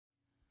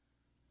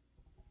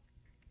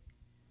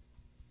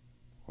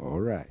All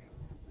right.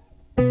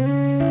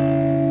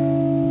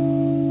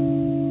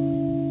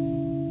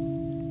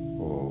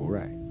 All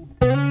right.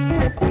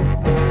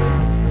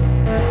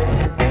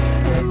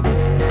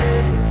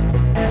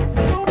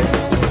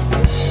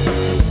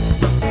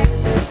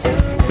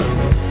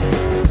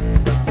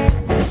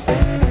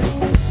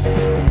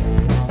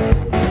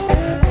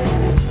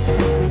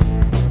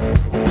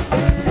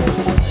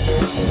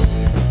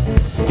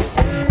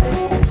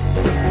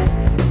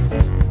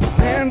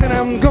 And then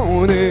I'm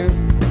going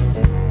in.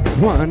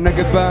 Wanna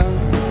get by.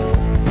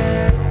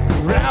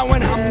 Right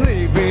when I'm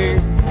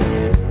leaving.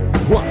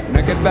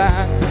 Wanna get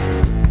back.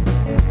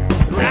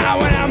 Right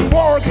when I'm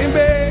working,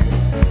 babe.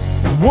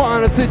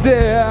 Wanna sit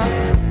there.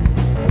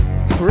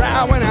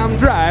 Right when I'm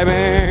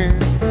driving.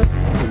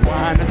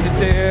 Wanna sit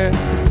there.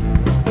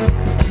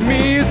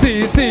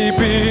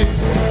 Mississippi,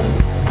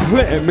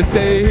 let me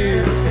stay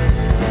here.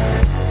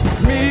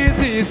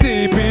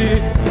 Mississippi,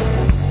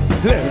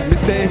 let me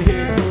stay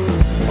here.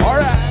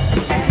 Alright.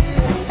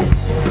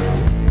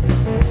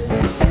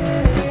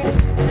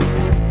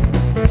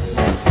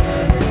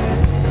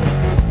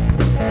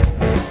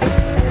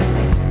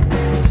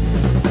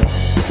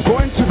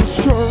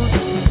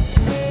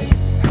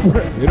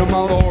 Pray to my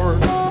Lord,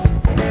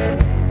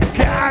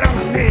 God on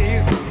my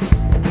knees,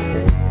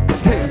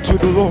 thank to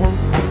the Lord.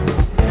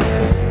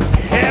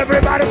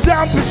 Everybody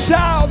jump and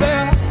shout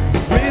there,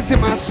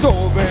 blessing my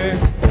soul, babe,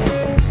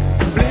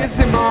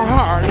 blessing my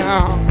heart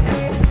now,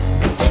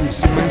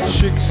 kissing my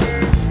cheeks.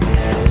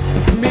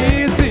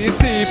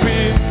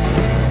 Mississippi,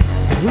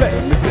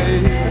 let me stay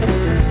here.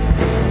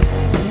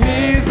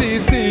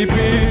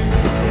 Mississippi,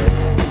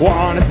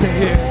 wanna stay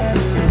here.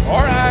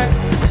 Alright.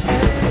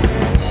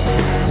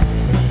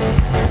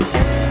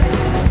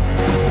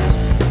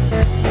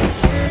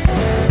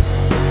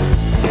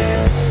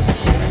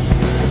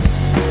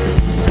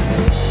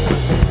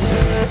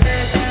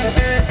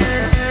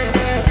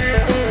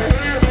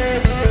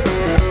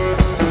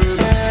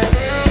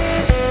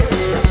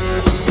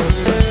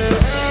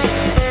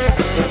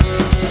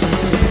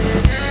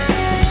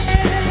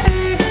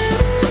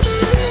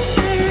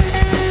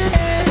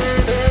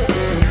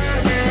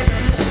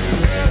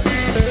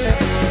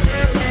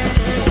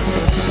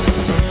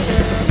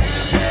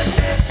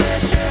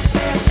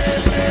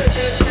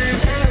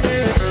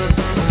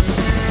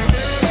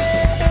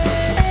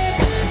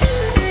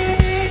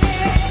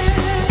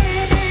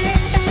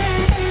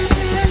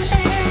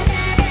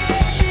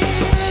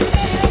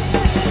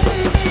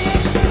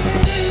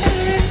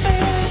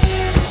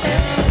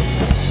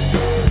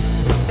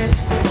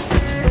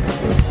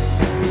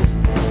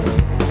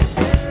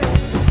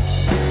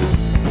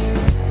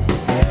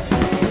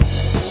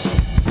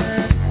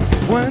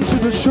 Went to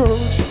the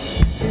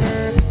church,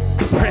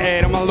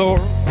 prayed to my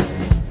Lord,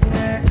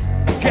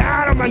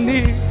 got on my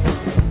knees,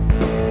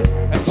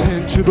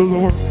 attend to the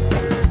Lord.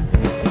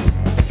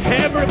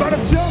 Everybody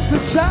jump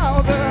and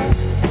shout there,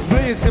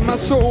 blessing my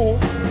soul,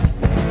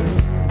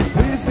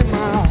 blessing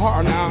my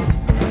heart now,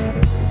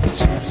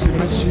 cheeks in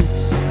my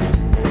cheeks.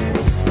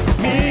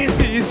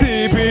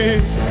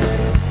 Mississippi,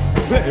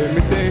 let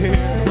me stay here.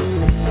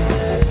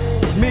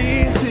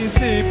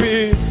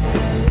 Mississippi,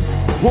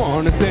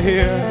 wanna stay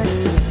here.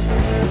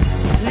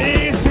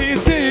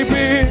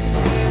 Mississippi,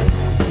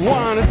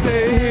 wanna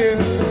stay here.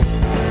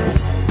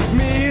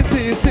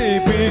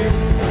 Mississippi,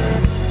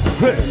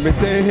 let me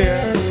stay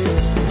here.